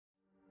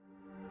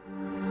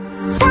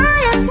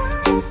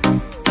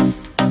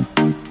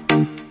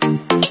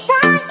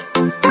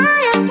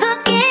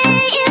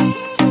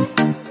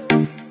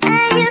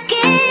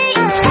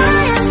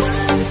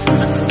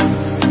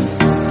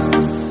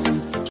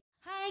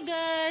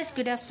guys,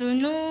 good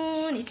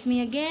afternoon. It's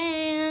me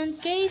again,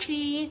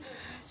 Casey.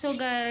 So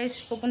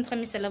guys, pupunta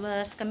kami sa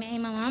labas. Kami ay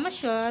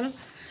mamamasyal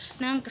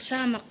ng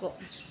kasama ko.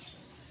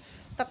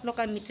 Tatlo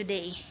kami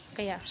today.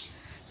 Kaya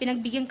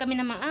pinagbigyan kami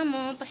ng mga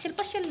amo.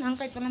 Pasyal-pasyal lang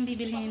kahit walang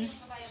bibilhin.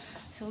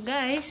 So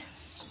guys,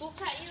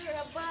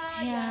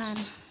 ayan.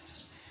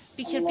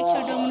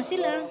 Picture-picture daw muna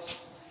sila.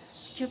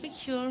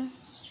 Picture-picture.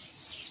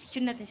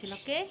 Picture natin sila,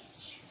 okay?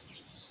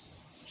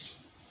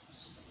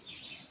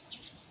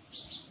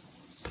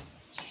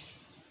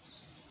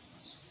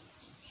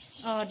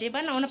 Oh, diba?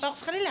 Nauna pa ako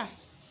sa kanila.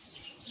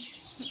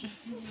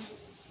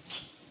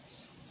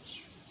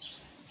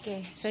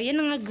 Okay, so yan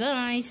na nga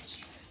guys.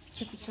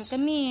 Picture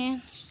kami.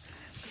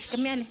 Kasi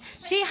kami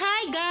say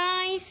hi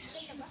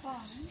guys!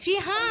 Say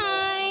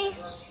hi!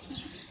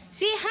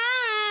 Say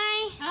hi!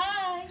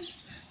 Hi!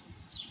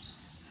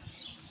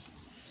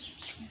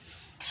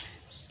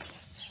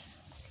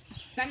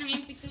 Saan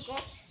yung picture ko?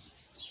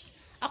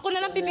 Ako na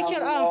lang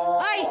pipicture.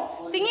 Oh. Ay!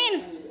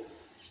 Tingin!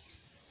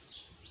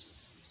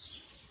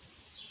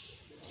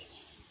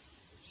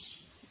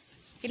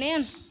 Okay na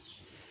yun.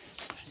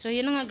 So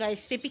yun na nga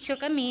guys, pipicture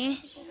kami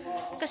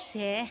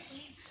kasi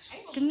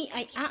kami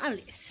ay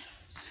aalis.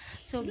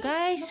 So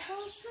guys,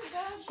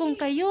 kung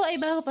kayo ay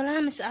bago pa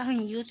lang sa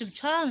aking YouTube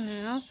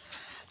channel,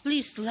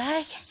 please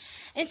like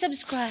and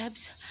subscribe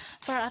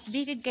para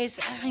updated kayo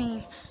sa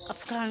aking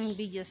upcoming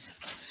videos.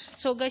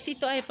 So guys,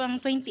 ito ay pang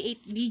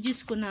 28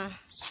 videos ko na.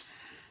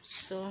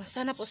 So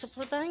sana po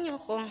supportahan niyo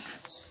ako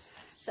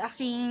sa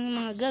aking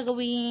mga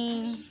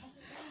gagawin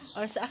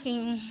or sa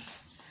aking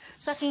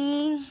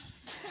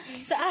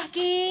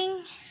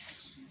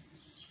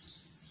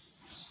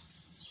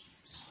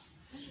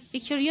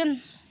picture yun.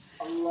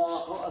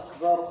 Allahu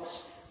Akbar.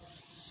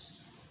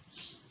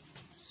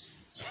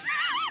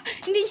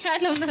 Hindi niya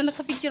alam na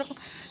nakapicture ako.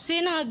 So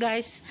yun na nga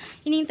guys,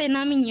 hinihintay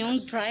namin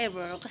yung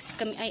driver kasi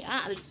kami ay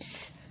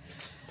aalis.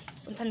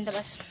 Puntahan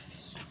labas.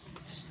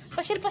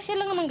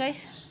 Pasyal-pasyal lang naman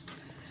guys.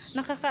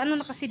 Nakakaano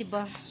na kasi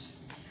diba,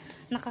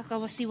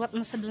 nakakawasiwat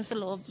na sa dun sa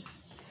loob.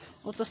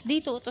 Utos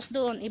dito, utos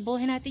doon.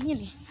 Ibuhin natin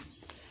yun eh.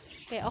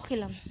 Kaya okay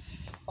lang.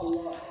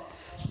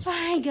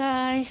 Bye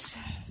guys.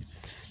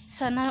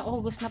 Sana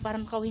August na para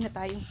makauwi na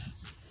tayo.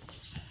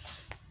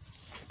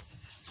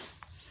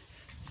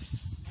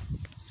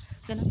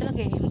 Ganun talaga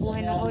eh. Yung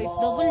buhay ng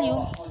OFW.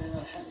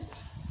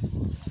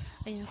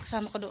 Ayun,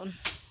 kasama ko doon.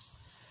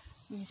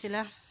 Ayun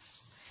sila.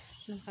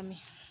 Doon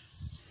kami.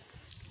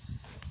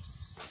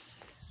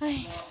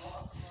 Ay.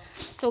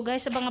 So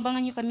guys,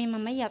 abang-abangan nyo kami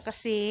mamaya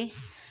kasi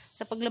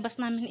sa paglabas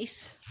namin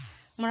is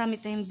marami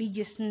tayong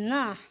videos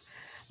na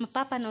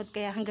mapapanood,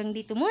 kaya hanggang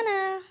dito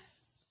muna.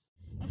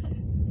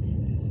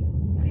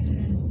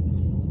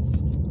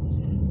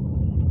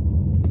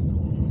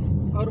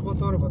 Arbot.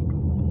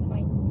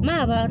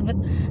 Ma, arbot.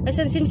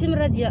 Asan simsim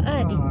radya?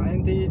 Adi.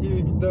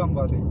 Hindi قدام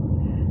بعدين.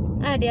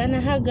 Adi, ana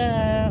haga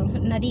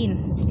Nadine.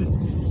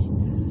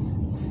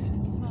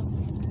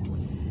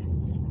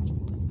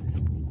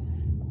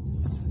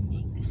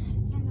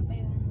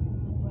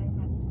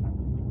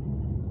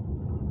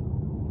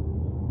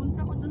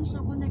 Sa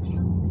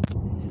connection.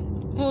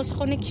 Oo, sa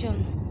connection.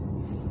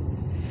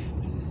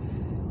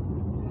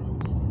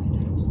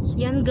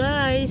 Yan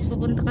guys,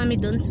 pupunta kami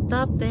doon sa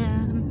top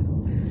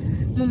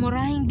 10.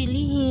 Mumurahing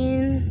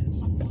bilihin.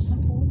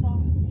 Sampu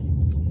lang.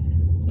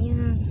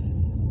 Yan.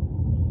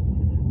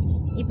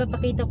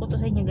 Ipapakita ko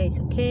to sa inyo guys,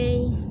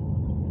 okay?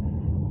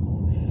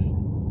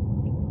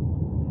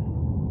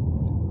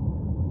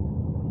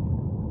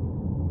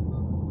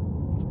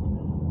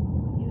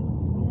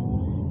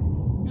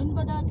 Doon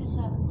ba dati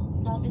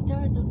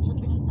doon sa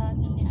pinuntahan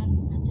nyo ni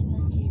natin na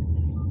Jeep?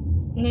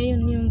 Ngayon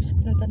yung sa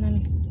pinunta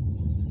namin.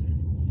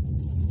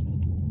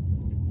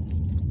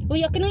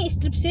 Uy, akin ang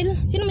strip sale.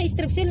 Sino may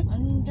strip sale?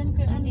 Andun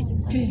ka,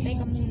 antay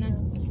ka muna.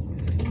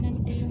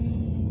 Nandito yung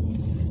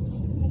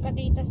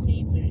nagka-data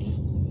saver eh.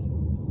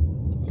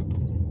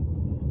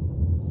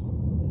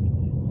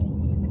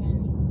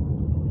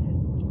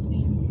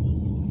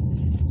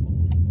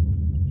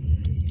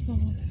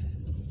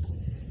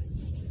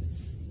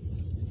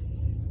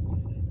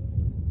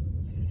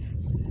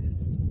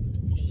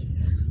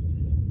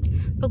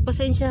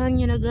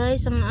 Pagpasensyahan nyo na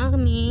guys ang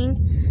aming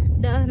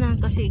daanan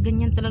kasi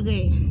ganyan talaga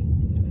eh.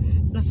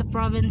 Nasa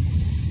province,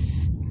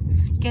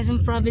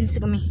 Quezon province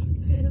kami.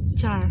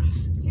 Char.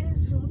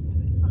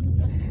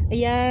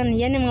 Ayan,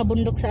 yan ang mga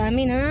bundok sa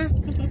amin ha.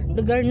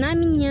 Lugar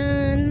namin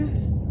yan.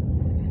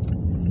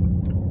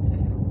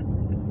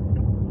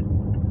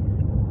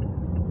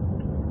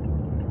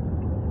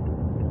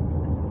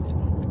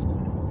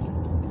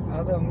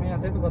 هذا أمي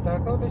أعطيته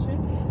بطاقة ولا شيء؟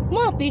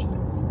 ما في.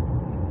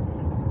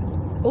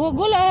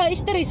 وأقول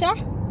اشتري صح؟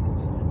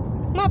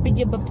 ما في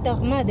جيب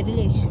بطاقة، ما أدري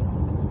ليش.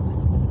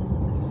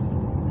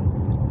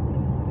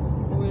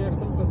 هو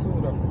يرسل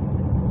صورة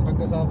حق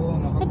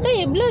صابون.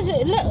 طيب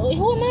لا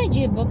هو ما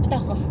يجيب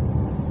بطاقة.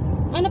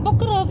 أنا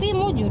بكره فيه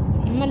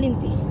موجود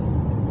مالنتي.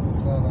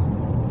 لا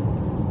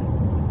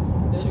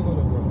ليش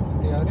يقول هو؟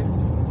 أنت عارف؟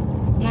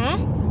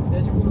 ها؟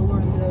 ليش يقول هو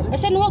أنت عارف؟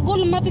 عشان هو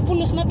يقول ما في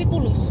فلوس.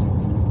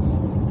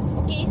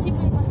 Okay, isip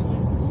mo yung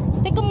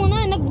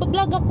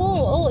nagbablog ako.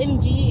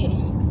 OMG.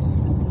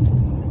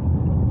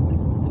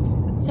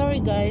 Sorry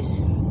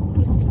guys.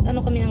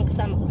 Ano kami nang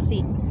kasama ko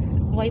kasi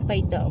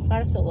wifi daw.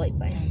 Para sa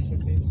wifi.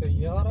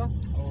 سيارة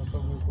أو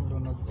أسوي كله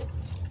نقطة؟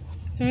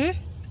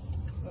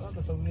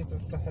 هذا سويته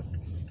تحت.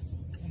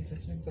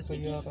 أنت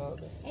سيارة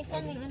هذا. Ay,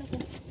 saan yung ano ko?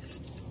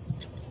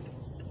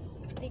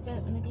 Teka,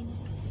 ano din?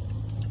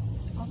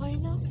 Okay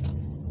na?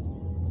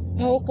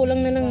 Oo,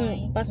 kulang na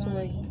ng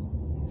password.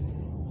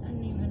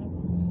 Saan yung ano ko?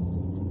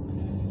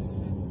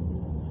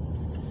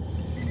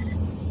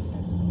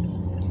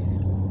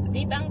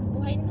 Dito ang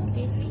buhay no,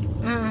 busy.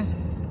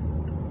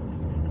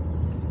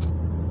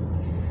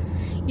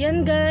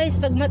 Yan guys,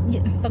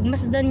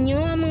 pagmasdan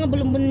nyo ang mga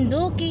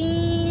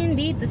bulumbundukin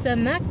dito sa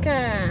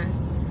Maka.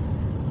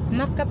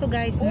 Maka to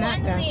guys, O ano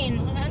Maka. rin,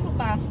 ano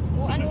pa?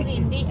 O ano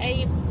rin, di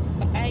ay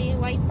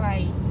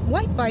wifi.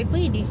 Wifi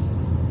pwede.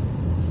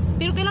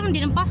 Pero kailangan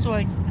din ng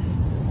password.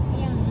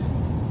 Ayan.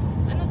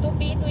 Ano to,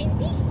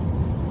 P20?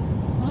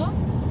 Huh?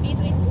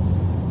 P20?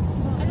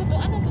 Ano to,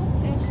 ano to?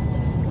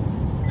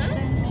 Ha?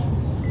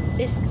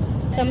 Is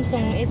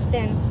Samsung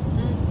S10.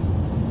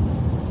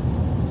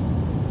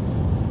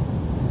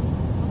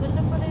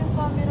 Maganda pala yung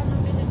camera na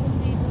pinipong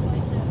dito,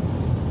 Lighter.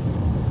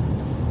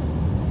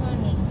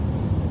 Stunning.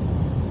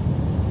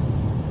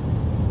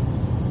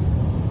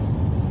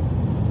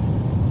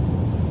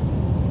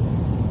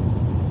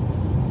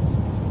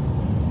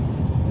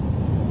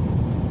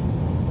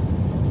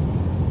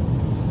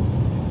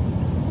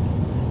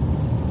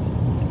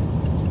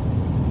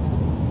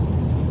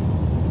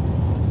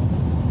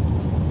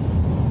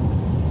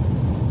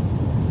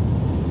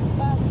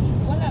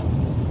 Wala.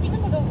 Tingnan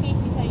mo daw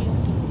busy sa'yo.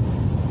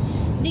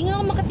 Hindi nga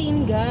ako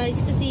makatingin guys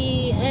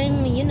kasi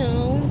I'm, you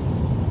know.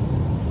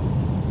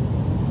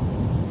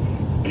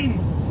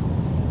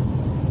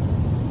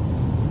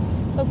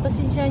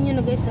 Pagpasensyahan nyo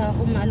na guys ha,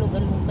 kung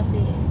maalog-alog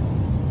kasi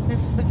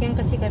nasa sasakyan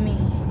kasi kami.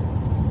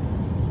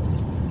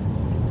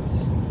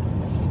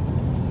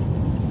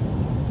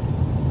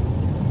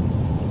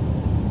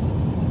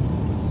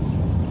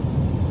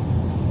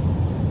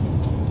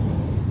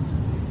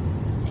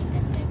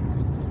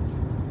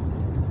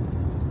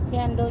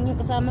 Yan doon yung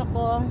kasama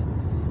ko.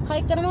 Hi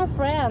ka naman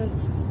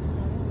friends.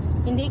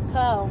 Hindi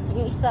ikaw,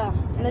 yung isa.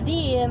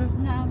 Nadine,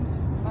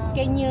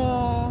 can you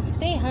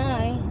say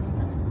hi?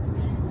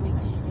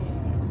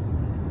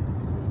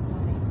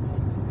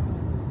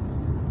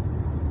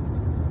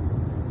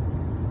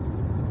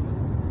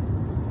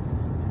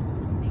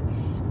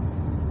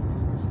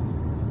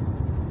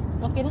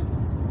 Okay na?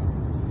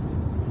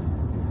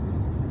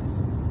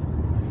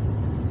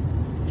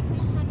 Hindi ko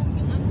mahanap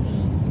yung angki.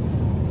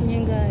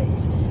 Yan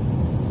guys.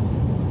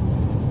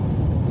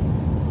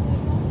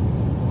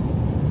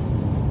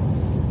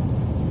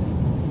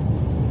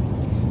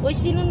 Uy,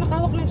 sino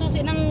nakahawak ng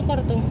susi ng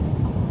kwarto?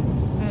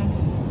 Ah.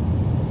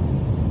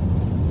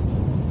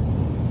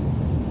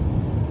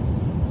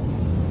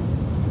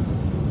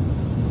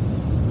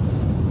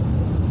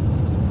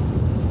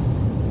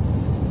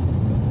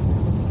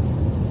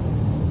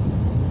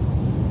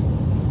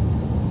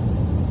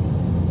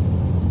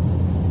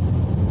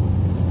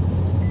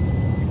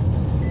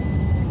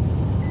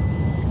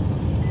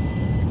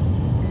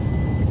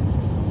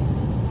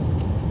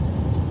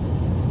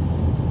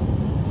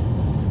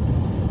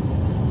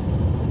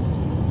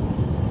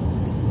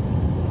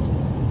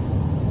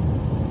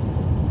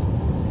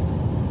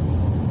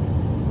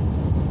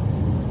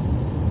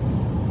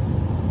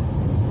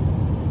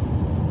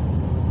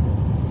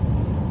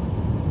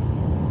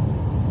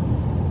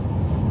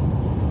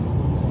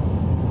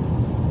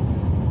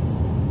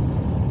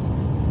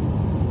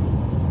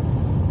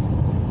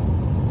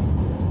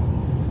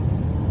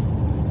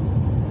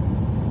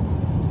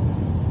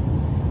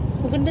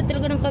 Maganda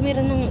talaga ng camera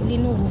ng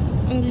Lenovo.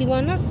 Ang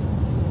liwanas.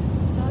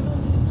 Lalo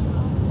sa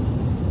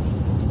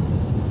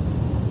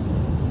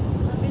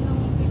sabi ng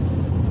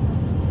picture ko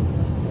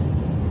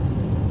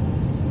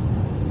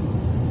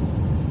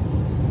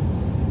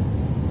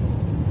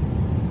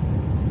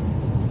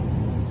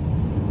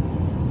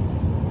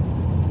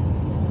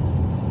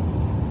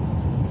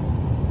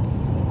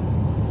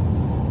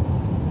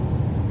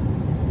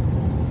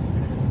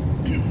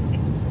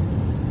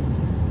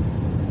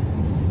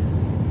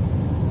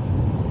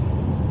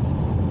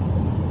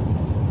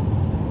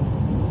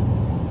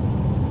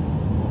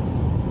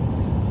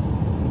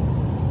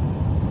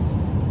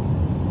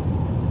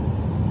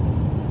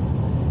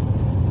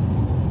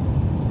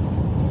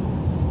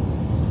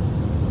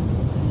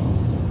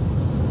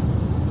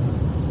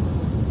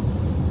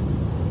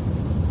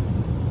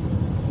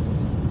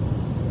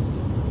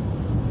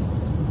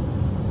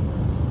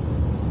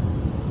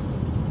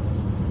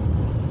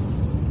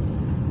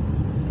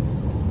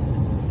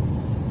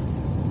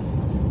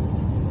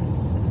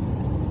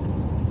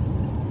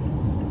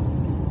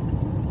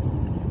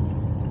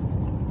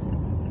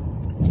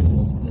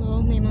Oh,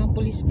 may mga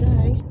pulis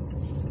guys.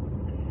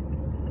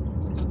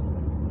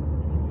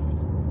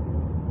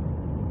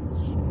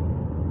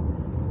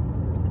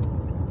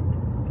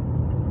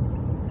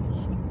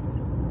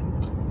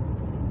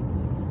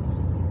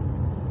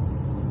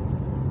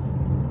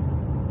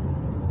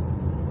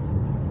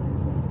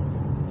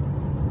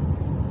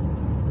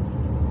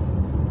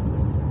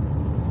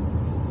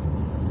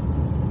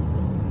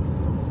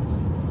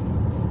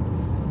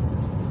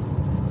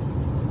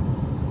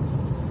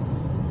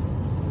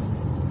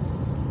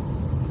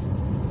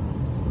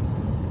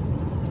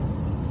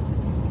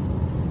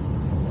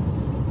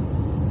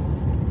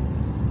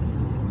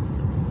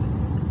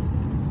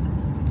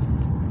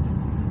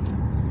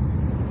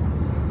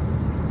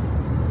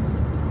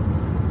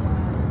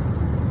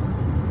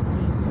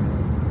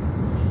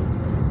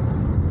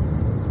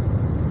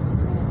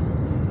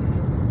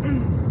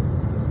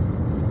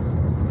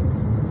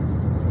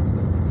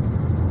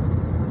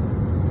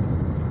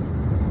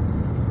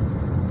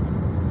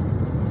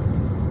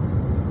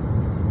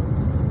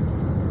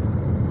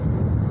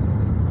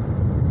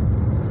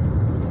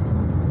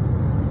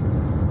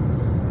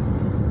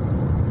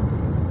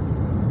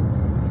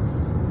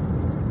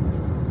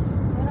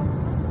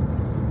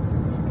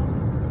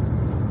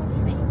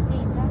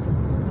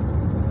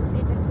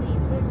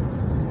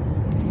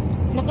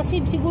 Kasi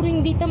siguro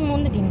yung data mo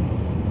na din.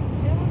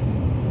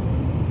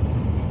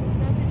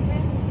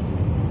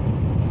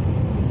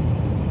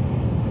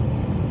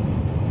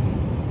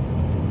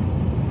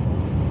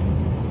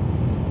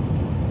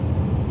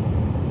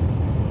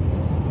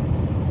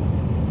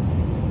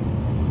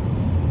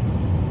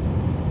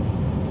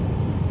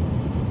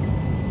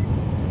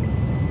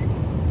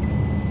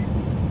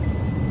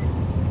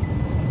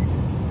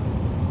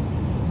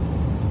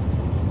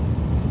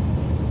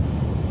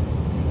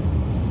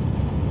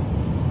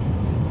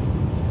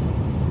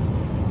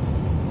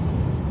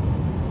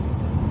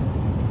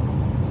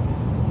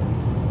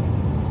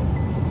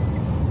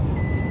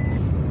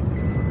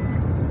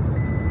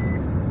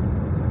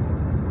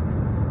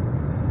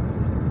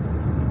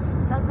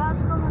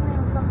 Nagasto mo na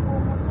yung 10 mo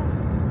na.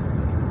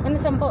 Ano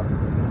 10?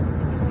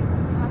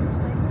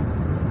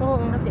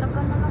 Oo.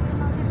 Nagtagal na lang yun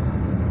natin.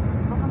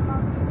 Baka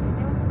mag...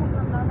 Ewan ko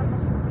kung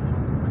lalabas mo siya.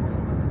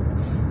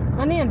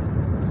 Ano yun?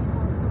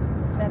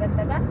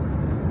 Daragdagan?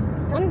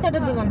 Anong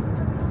dadagdagan?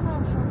 Tsaka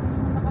siya. Kung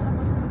mo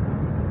nakalabas mo.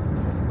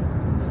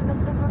 So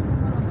dagdagan mo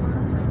na lang.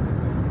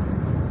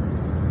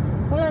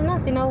 Wala na,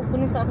 tinawag ko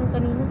na sa akin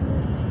kanina.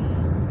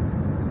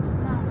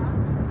 Mama?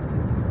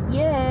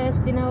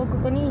 Yes, tinawag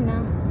ko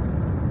kanina.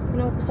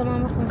 Tinawag ko sa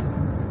mama ko.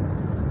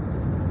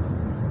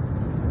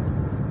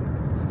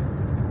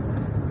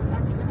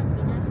 Sabi ko nang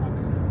pinasa.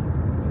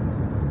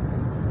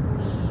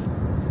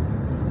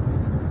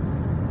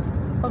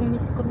 Pang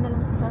miss call na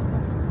lang ko sa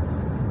akin.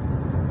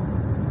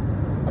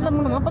 Alam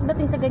mo naman,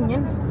 pagdating sa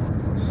ganyan.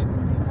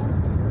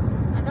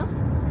 Ano?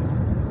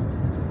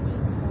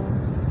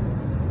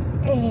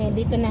 Eh,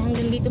 dito na.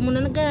 Hanggang dito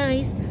muna na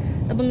guys.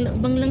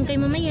 Abang lang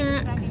kayo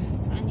mamaya.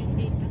 Saan yung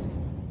data?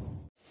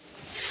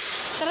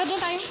 Tara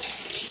doon tayo.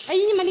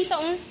 Ayun yung malita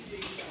oh.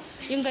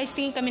 Yung guys,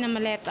 tingin kami ng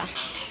maleta.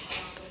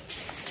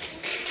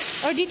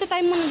 Or dito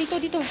tayo muna.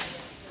 Dito.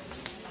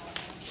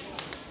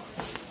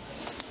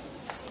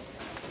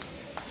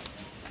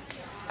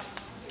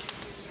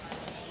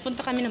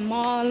 Punta kami ng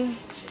mall.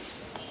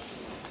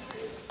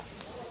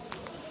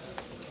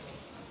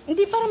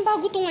 Hindi, parang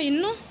bago to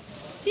ngayon, no?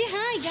 Say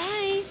hi,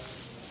 guys!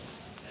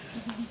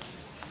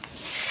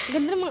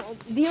 Ganda ng mga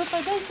deal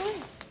pa, guys, oh.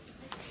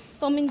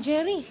 Tom and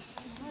Jerry.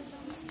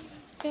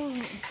 Kaya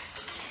nga.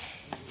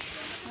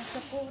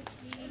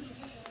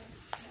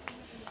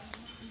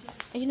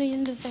 Ayun na,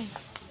 yun doon tayo.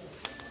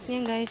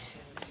 Yan, guys.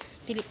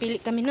 Pili-pili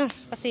kami, no?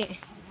 Kasi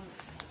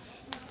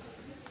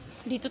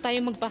dito tayo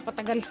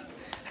magpapatagal.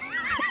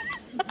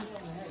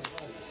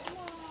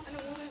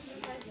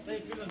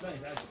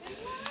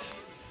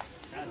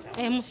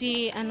 Ayan mo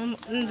si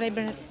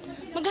driver natin.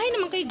 Mag-hi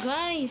naman kayo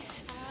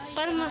guys.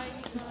 Para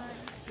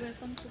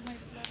Welcome to my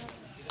vlog.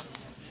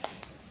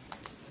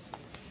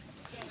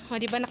 O,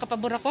 diba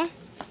nakapabor ako?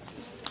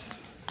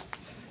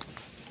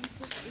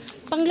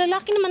 Pang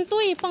lalaki naman to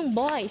eh. Pang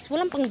boys.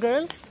 Walang pang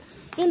girls.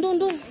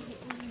 Doon.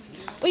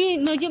 Uy,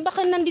 Nadia,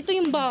 baka nandito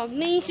yung bag.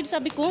 Naisip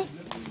sabi ko.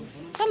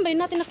 Saan ba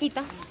yun natin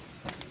nakita?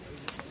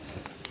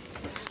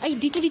 Ay,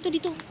 dito.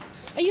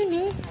 Ayun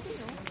yun.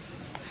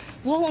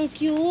 Wow, ang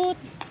cute.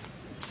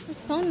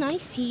 So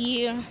nice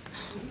here.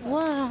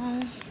 Wow.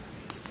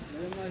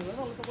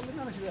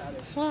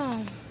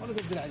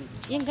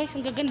 Yan guys,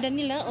 ang gaganda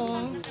nila,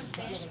 oh.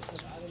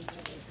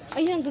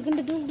 Ayun, ang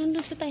gaganda doon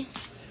sa tayo.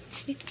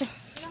 Dito.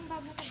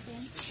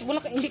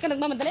 Hindi ka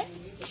nagmamadali?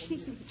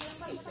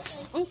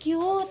 Ang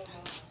cute.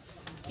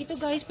 Ito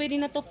guys, pwede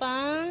na to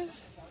pang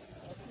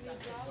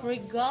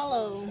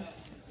regalo.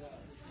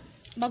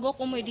 Bago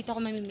ako umuwi, dito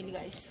ako mamimili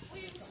guys.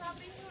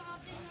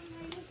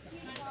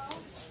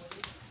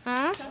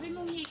 Ha? Sabi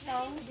mong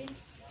hikaw.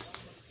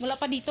 Wala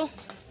pa dito.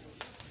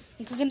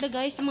 Ang gaganda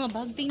guys, ng mga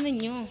bag. Tingnan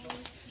nyo.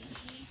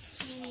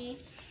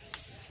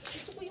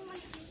 Gusto ko yung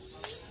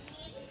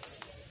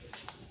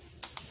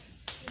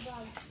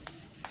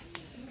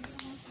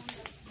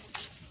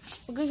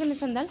Ang gaganda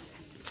ng sandals.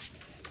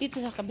 Dito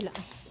sa kabila.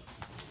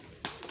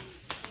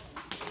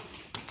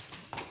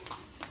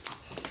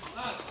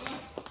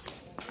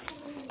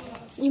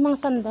 Yung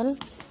mga sandal.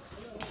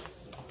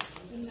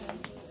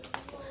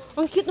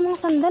 Ang cute ng mga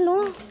sandal,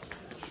 oh.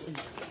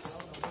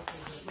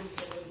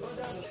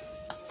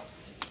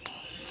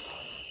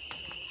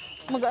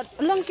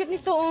 Ang cute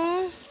nito,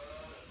 oh.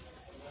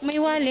 May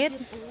wallet.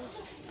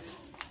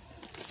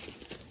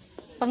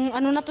 Pang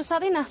ano na to sa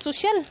atin, ah.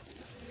 Social.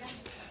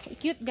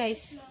 Cute,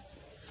 guys.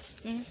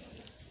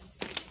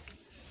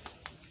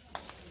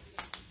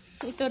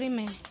 Ito rin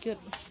may cute.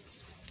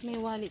 May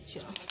wallet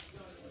siya.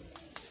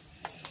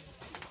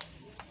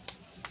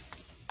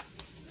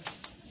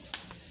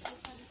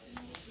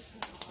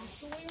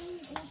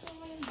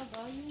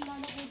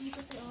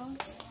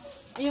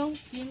 Yung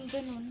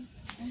ganun.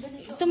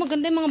 ito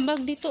maganda yung mga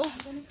bag dito, oh.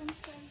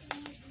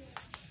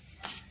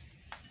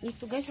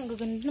 Ito guys, ang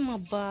gaganda ng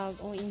mga bag.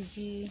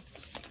 OMG.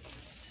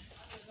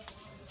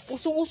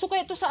 Usong-uso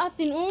kaya ito sa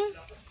atin, oh.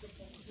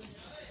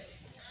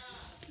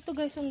 Ito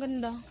guys, ang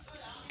ganda.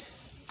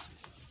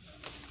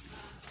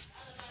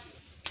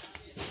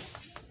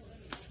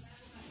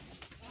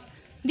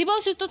 Di ba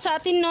uso ito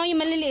sa atin, no? Yung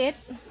maliliit.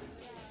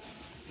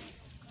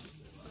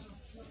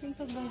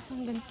 Ito guys,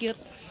 hanggang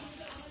cute.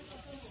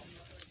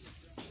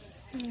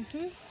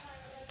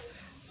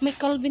 May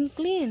Calvin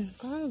Klein.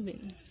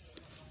 Calvin.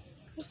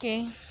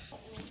 Okay.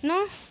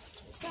 No?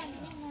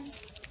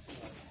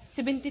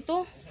 72.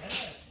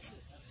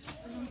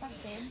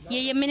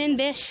 Yayaminin,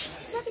 besh.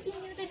 Bakit hindi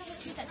nyo tayo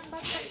nakakita ng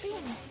bagsak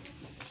din?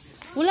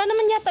 Wala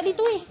naman yata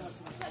dito eh.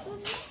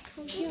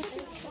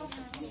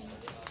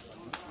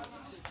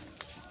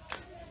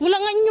 Wala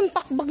nga yung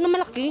pakbag na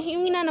malaki.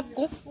 Yung inanap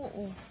ko.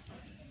 Oo.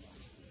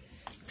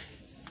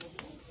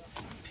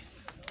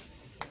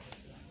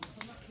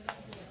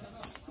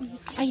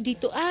 Ay,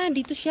 dito. Ah,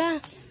 dito siya.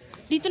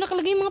 Dito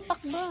nakalagay yung mga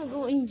pakbag.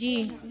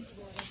 OMG.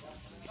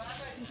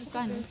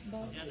 Kano?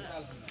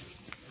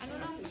 Ano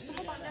lang gusto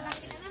ko pang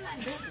lalaki na naman?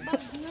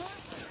 Bag na.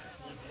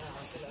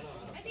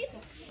 Ay, dito.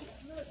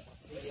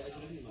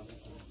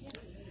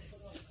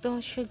 Ito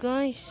siya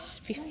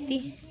guys.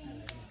 50.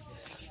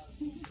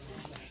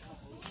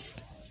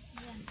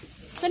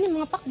 Saan yung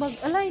mga pakbag?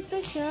 Ala,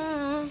 ito siya.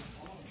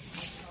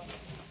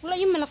 Wala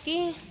yung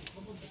malaki.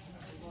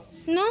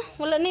 No?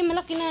 Wala na yung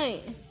malaki na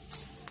eh.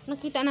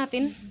 Nakita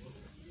natin.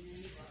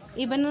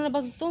 Iba na na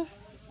bag to.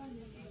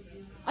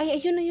 Ay,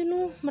 ayun na yun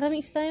oh. Maraming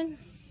style.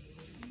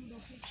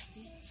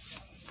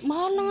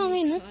 Mahal na nga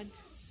ngayon oh.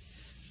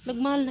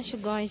 Nagmahal na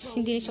siya guys.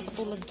 Hindi na siya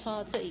katulad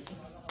sa eh.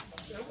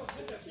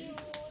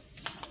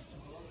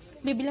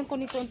 Bibilang ko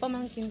nito ang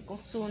pamangkin ko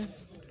soon.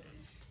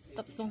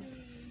 Tatlong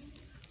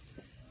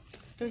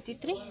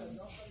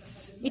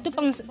 33. Ito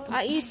pang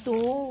ito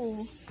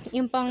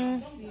yung pang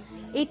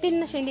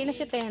 18 na siya, hindi na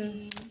siya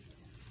 10.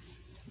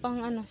 Pang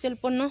ano,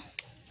 cellphone no.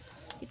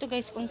 Ito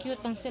guys, pang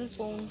cute, pang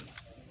cellphone.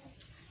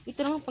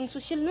 Ito naman pang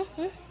social no.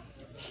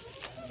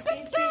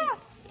 Okay ba?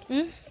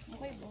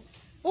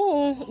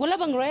 Oo, wala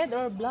bang red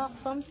or black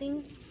something.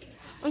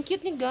 Ang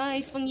cute ni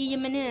guys, pang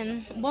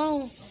yiyamanin.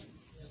 Wow.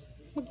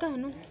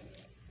 Magkano?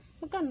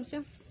 Magkano siya?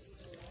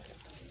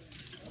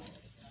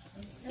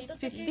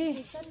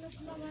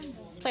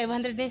 50.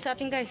 500 din sa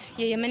atin guys.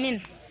 Yayamanin.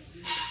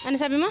 Ano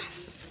sabi mo?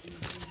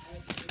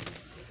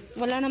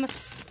 Wala na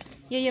mas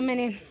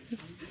yayamanin.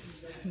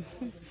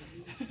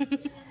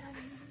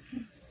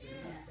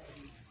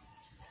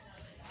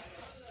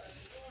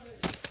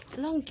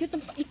 Lang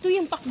cute. Ito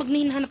yung pakbag na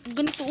hinahanap ko.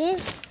 Ganito oh.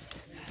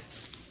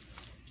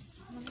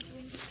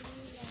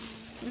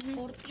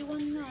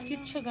 41 na.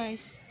 Cute siya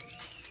guys.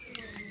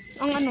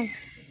 Ang ano?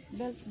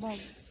 Belt bag.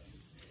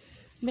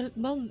 Belt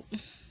bag.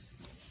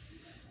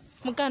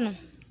 Magkano?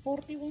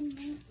 41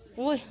 na.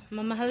 Uy,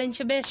 mamahalin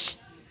siya besh.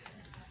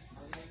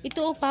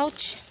 Ito oh,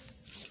 pouch.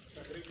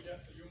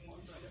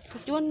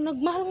 Yun,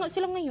 nagmahal nga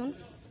sila ngayon.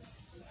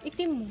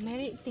 Itim mo,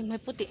 may itim,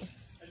 may puti.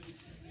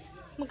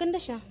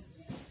 Maganda siya.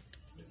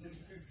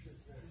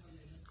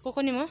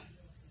 Kukunin mo?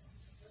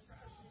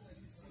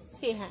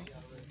 Say hi.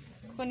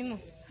 Kukunin mo.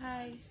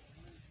 Hi.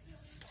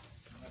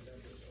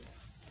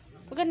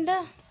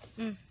 Maganda.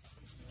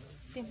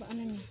 Diba,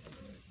 ano niya?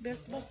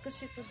 Belt bag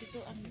kasi ito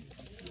dito ano.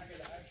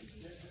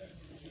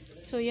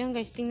 So yan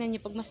guys, tingnan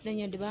niyo pagmasdan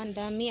niyo, 'di ba? Ang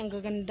dami, ang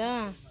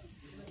gaganda.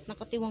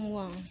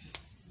 Nakatiwangwang.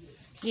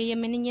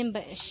 Yayamanin yan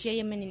ba?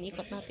 Yayamanin,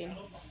 ikot natin.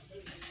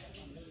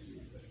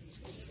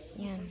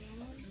 Yan.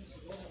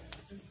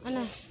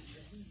 Ano?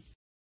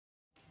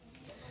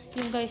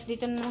 Yung guys,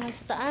 dito na naman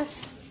sa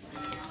taas.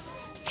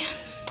 Yan.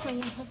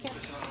 Ayun, okay.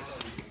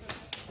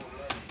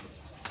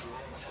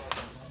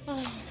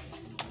 Ay.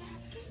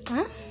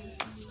 Ha?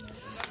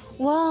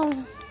 Wow.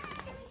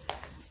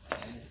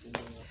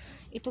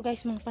 Ito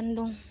guys, mga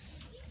pandong.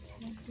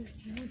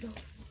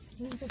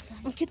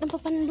 Ang cute ng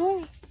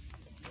papandong.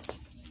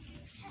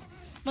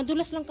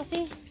 Madulas lang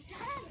kasi.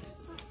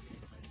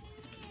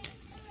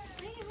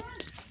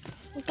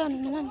 Magkano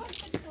naman?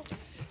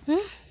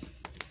 Huh?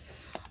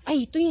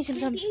 Ay, ito yung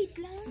sinasabi.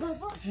 28 lang.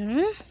 Baba.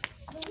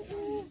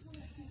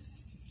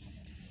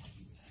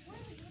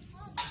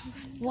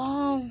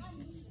 Wow.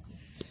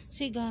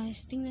 See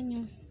guys, tingnan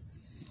nyo.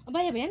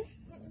 Abaya ba yan?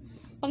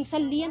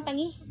 Pangsali yan,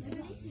 tangi.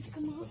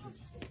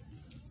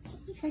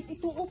 Right,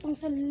 ito oh,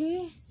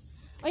 pangsali.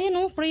 Ayan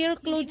oh, prayer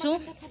clothes oh.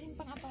 Maganda pa rin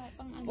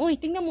pang ano. Uy,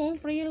 tingnan mo,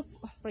 prayer.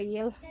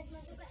 Prayer.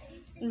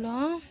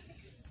 Wala.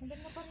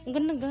 Maganda pa rin. Ang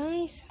ganda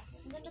guys.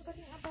 Maganda pa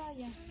rin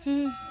abaya.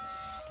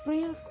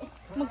 Prayer.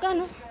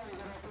 Magkano?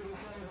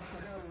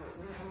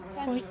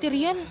 40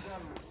 real.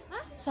 Ha?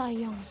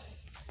 Sayang.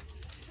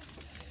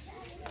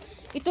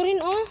 Ito rin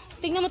oh.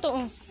 Tingnan mo to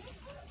oh.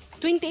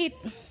 28.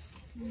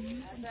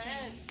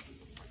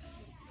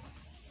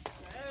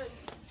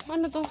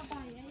 Ano to?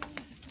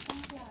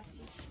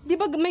 Di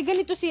ba may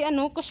ganito si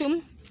ano, costume?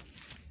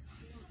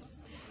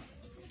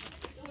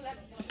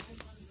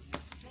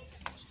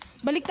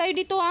 Balik tayo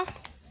dito ah.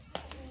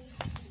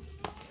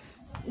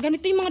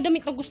 Ganito yung mga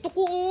damit na gusto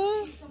ko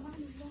oh.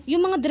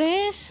 Yung mga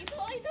dress.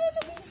 Ito, ito.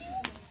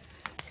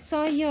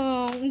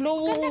 Sayang,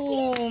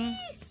 loom.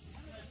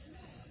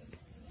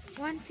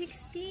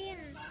 116.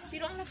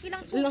 Pero ang laki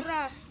lang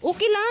sobra.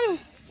 Okay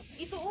lang.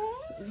 Ito oh.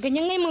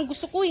 Ganyan nga yung mga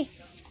gusto ko eh.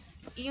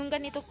 Yung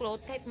ganito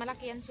cloth, kahit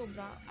malaki yan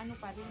sobra, ano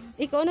pa rin.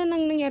 Ikaw ano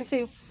nang nangyari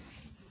sa'yo?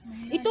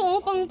 Ito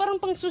oh,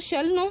 parang pang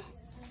social no?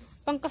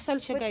 Pangkasal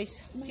siya,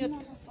 guys. Cute.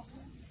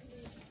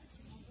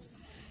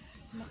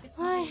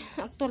 Ay,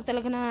 aktor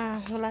talaga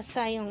na wala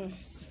sayang.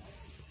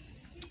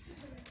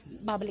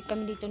 Babalik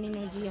kami dito ni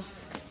Nojia.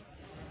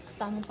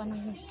 Tamang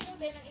panahon.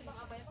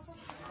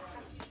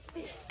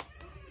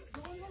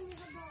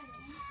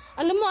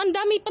 Alam mo, ang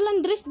dami palang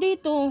dress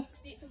dito.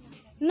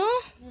 No?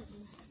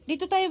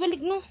 Dito tayo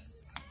balik, no?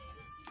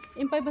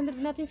 Yung 500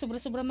 natin,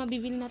 sobra-sobra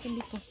mabibili natin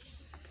dito.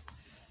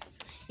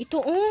 Ito,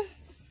 oh.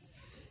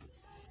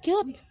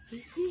 Cute.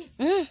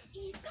 Mm.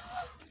 Ito.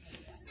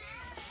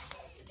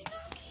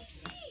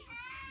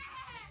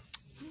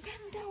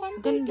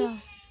 Ganda.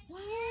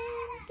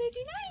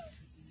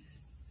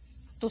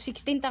 139.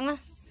 216 tanga.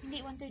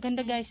 Hindi, 139.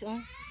 Ganda, guys, oh.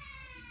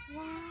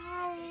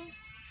 Wow.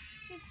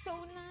 It's so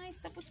nice.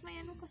 Tapos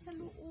may ano ka sa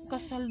loob.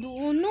 Kasal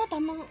doon, no?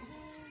 Tama.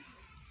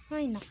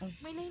 Ay, naku.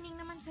 May lining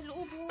naman sa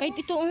loob. Oh. Kahit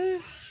ito, oh.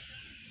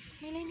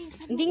 May lining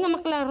sa loob. Hindi nga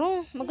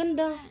maklaro.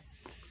 Maganda.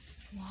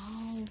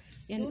 Wow.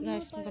 Yan,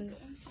 guys. Maganda.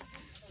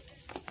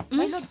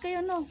 May load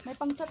kayo, no? May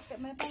pang-chat,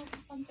 may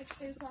pang-text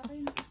kayo sa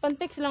akin.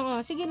 Pantext lang,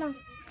 oh. Sige lang.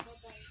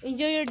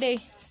 Enjoy your day.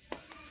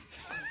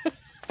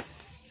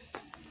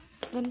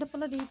 Ganda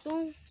pala dito.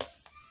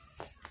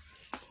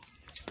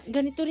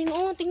 Ganito rin,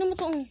 oh. Tingnan mo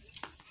to, oh.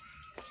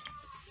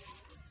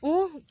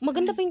 Oh,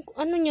 maganda pa yung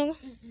ano niya.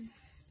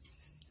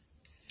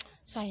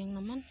 Sayang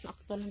naman.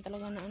 Actual lang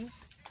talaga na ano.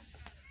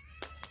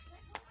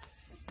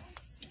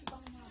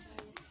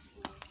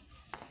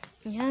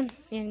 Yan.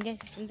 Yan, guys.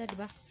 Ganda,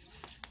 diba?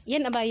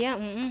 Yan, abaya.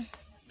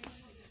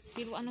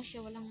 Pero ano siya,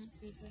 walang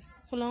paper.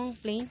 Walang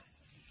plain.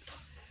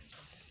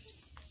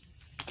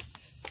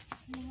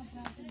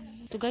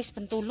 Ito, guys,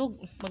 pantulog.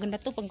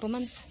 Maganda to, pang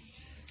romance.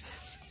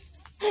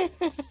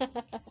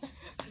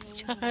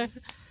 Char.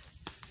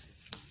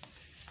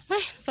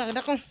 Ay, pagod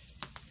ako.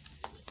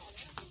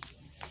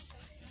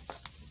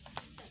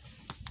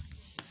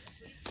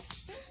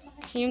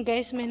 Yung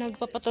guys, may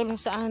nagpapatulong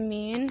sa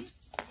amin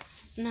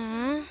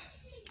na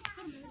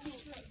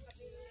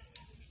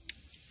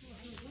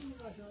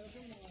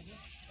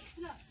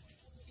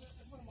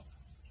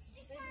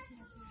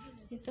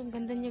ito, ang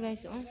ganda niya,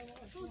 guys, oh.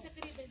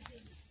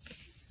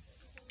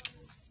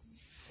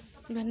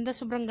 Ganda,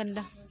 sobrang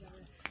ganda.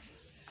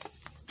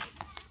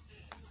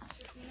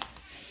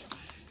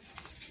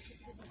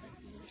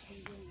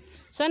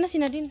 Sana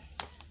si Nadine.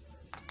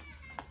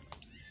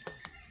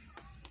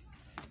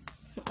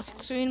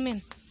 Nakasuin men.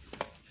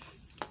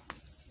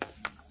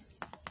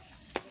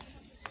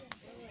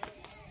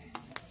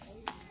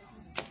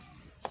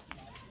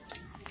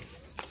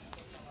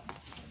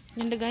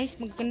 Ganda, guys,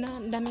 maganda,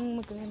 ang daming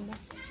maganda.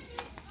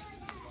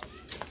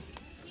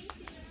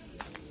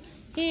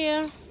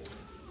 Here.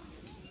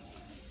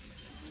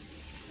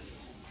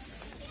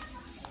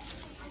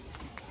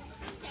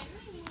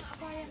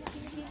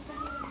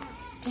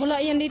 Wala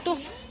yan dito.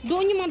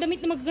 Doon yung mga damit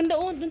na magaganda.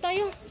 Oh, doon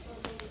tayo.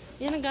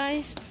 Yan na,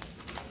 guys.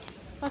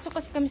 Pasok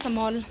kasi kami sa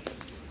mall.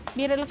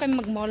 Bira lang kami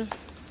mag-mall.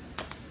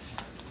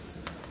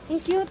 Ang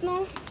cute,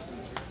 no?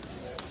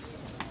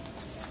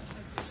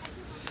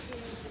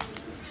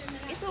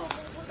 Ito,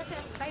 pupunta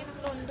tayo ng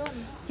London.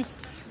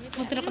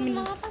 Punta na kami Yung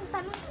na. mga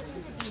pantalon sa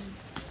din.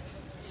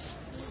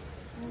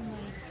 Oh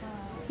my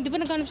God. Hindi ba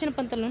naghanap siya ng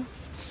pantalon?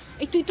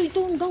 Ito.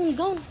 Ang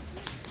gown.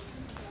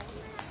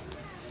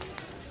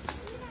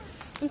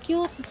 Ang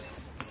cute.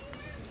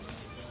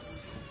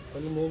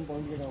 Ano mo yung pang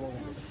ginawa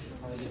mo?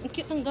 Ang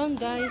cute ng gown,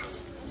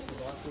 guys.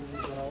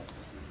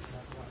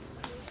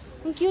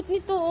 Ang cute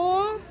nito,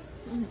 oh.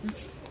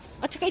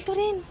 At saka ito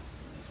rin.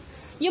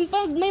 Yung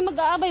pag may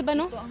mag-aabay ba,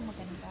 no? Ito ang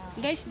maganda.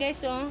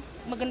 Guys, oh.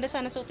 Maganda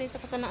sana suotin sa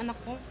kasal ng anak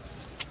ko.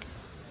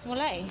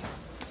 Wala eh.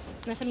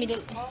 Nasa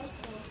middle.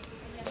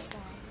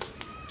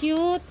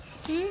 Cute.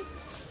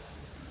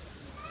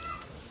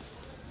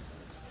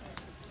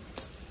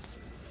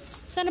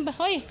 Sana ba?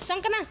 Hoy, saan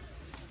ka na?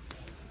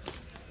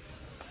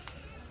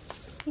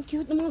 Ang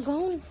cute ng mga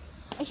gown.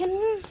 Ayan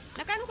mo.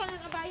 Nakano ka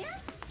ng abaya?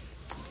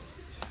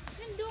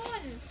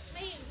 Nandun.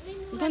 May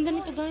mura Ganda doon.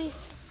 nito,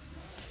 guys.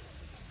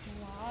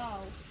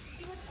 Wow.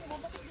 Iwan ko ba?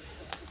 Bakit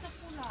gusto sa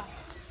pula?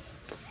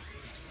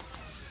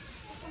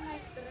 Ito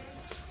may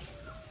dress.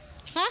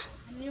 Ha?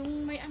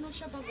 Yung may ano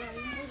siya bagay.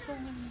 Yung gusto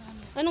ng ano.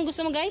 Anong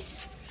gusto mo,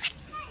 guys?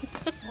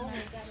 Oh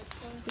my God.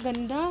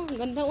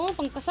 Ganda, oh,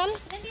 pangkasal.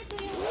 Nandito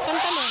yung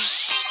Pantalon.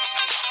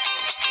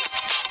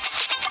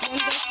 Ang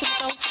dress ko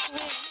bitaw.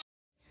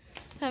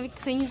 Sabi ko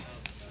sa inyo.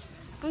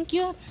 Ang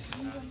cute.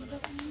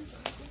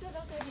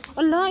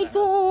 Ala,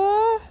 ito,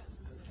 oh.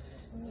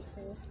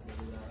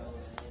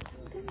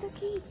 ganda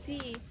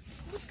Casey.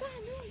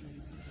 Magkano?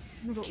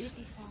 Nuro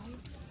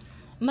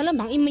 85.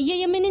 Malamang,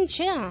 iyayamanin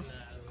siya.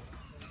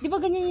 Di ba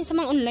ganyan yung sa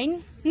mga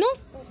online? No?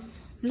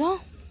 La.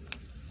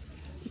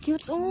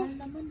 Cute, oh. Mahal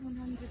naman,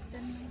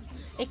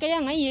 110. Eh,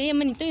 kaya nga,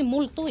 iyayamanin ito,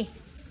 multo eh.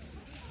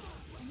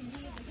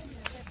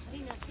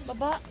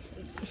 Baba.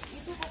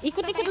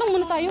 Ikot-ikot lang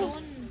muna tayo.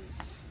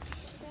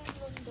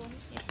 London.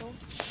 Ito.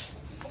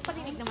 Kung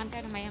parinig naman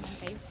tayo na mayaman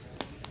kayo.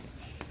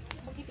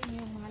 Bakit niyo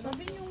yung mga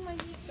Sabi niyo may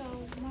hikaw,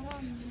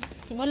 marami.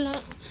 Wala.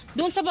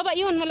 Doon sa baba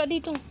yun, wala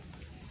dito.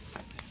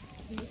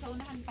 Hindi, sa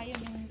unahan pa yun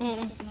yung Oo.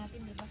 pinasok natin,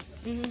 di ba?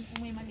 Kung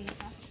may mali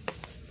ka.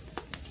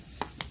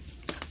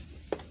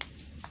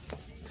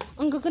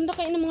 Ang gaganda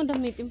kayo ng mga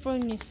damit, in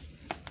fairness.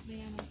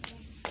 Mayaman ka.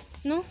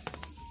 No?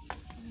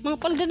 Mga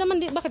palda naman,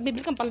 bakit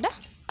bibili kang palda?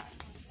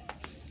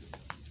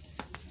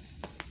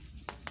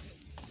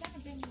 Bakit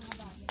ba yung mga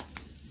bagay?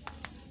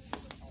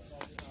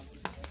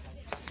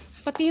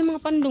 Pati yung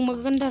mga pandong,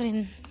 magaganda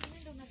rin. Ano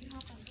daw natin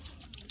hapon?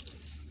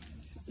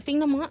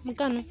 Tingnan mo nga,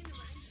 magkano?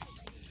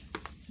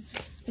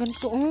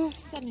 Ganito, oh.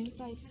 Saan yung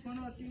price?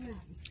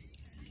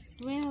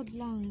 12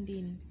 lang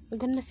din.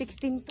 Maganda,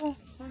 16 to.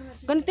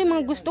 Ganito yung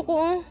mga gusto ko,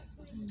 oh.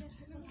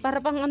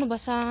 Para pang ano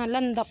ba, sa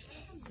landap.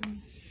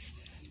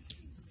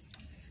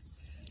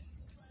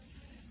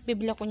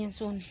 Bibili ako niyan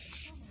soon.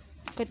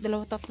 Kahit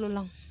 2-3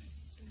 lang.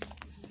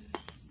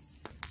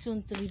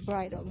 Soon to be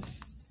bridal.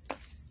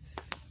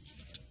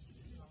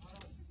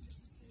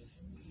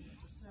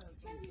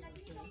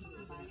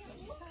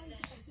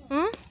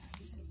 Huh?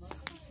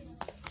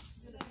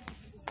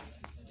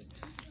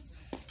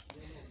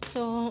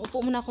 So,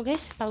 upo muna ako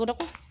guys. Pagod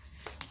ako.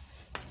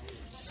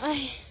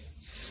 Ay.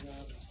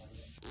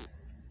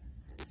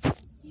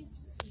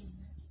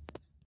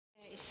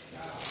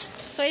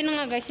 So, ayun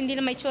nga guys, hindi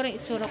na may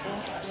itsura ko.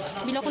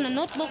 Bila ko na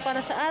notebook para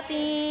sa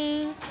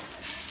ating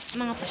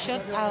mga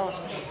pa-shoot out.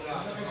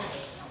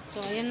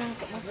 So, ayun ang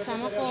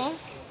kasama ko.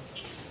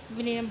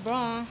 Bili ng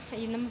bra.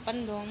 Ayun naman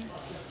pandong.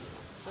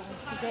 So,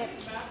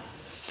 congrats.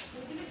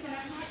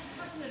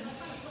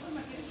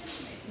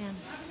 Yan.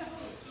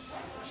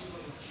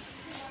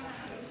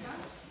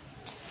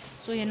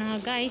 So, yan na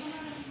nga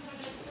guys.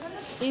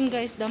 Yun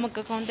guys, daw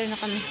magka-counter na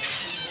kami.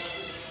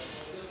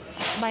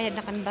 Bayad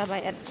na kami,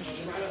 babayad.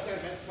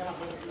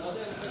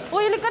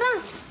 Uy, ilig ka na!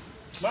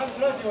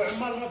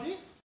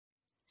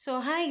 So,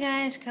 hi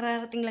guys!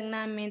 Kararating lang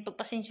namin.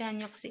 Pagpasensyahan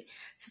nyo kasi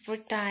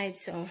super tired.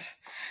 So,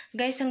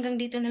 guys,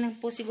 hanggang dito na lang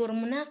po siguro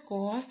muna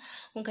ako.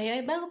 Kung kayo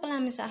ay bago pa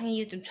namin sa aking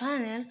YouTube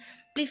channel,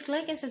 please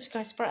like and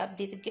subscribe para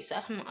updated kayo sa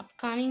aking mga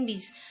upcoming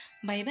videos.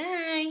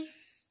 Bye-bye!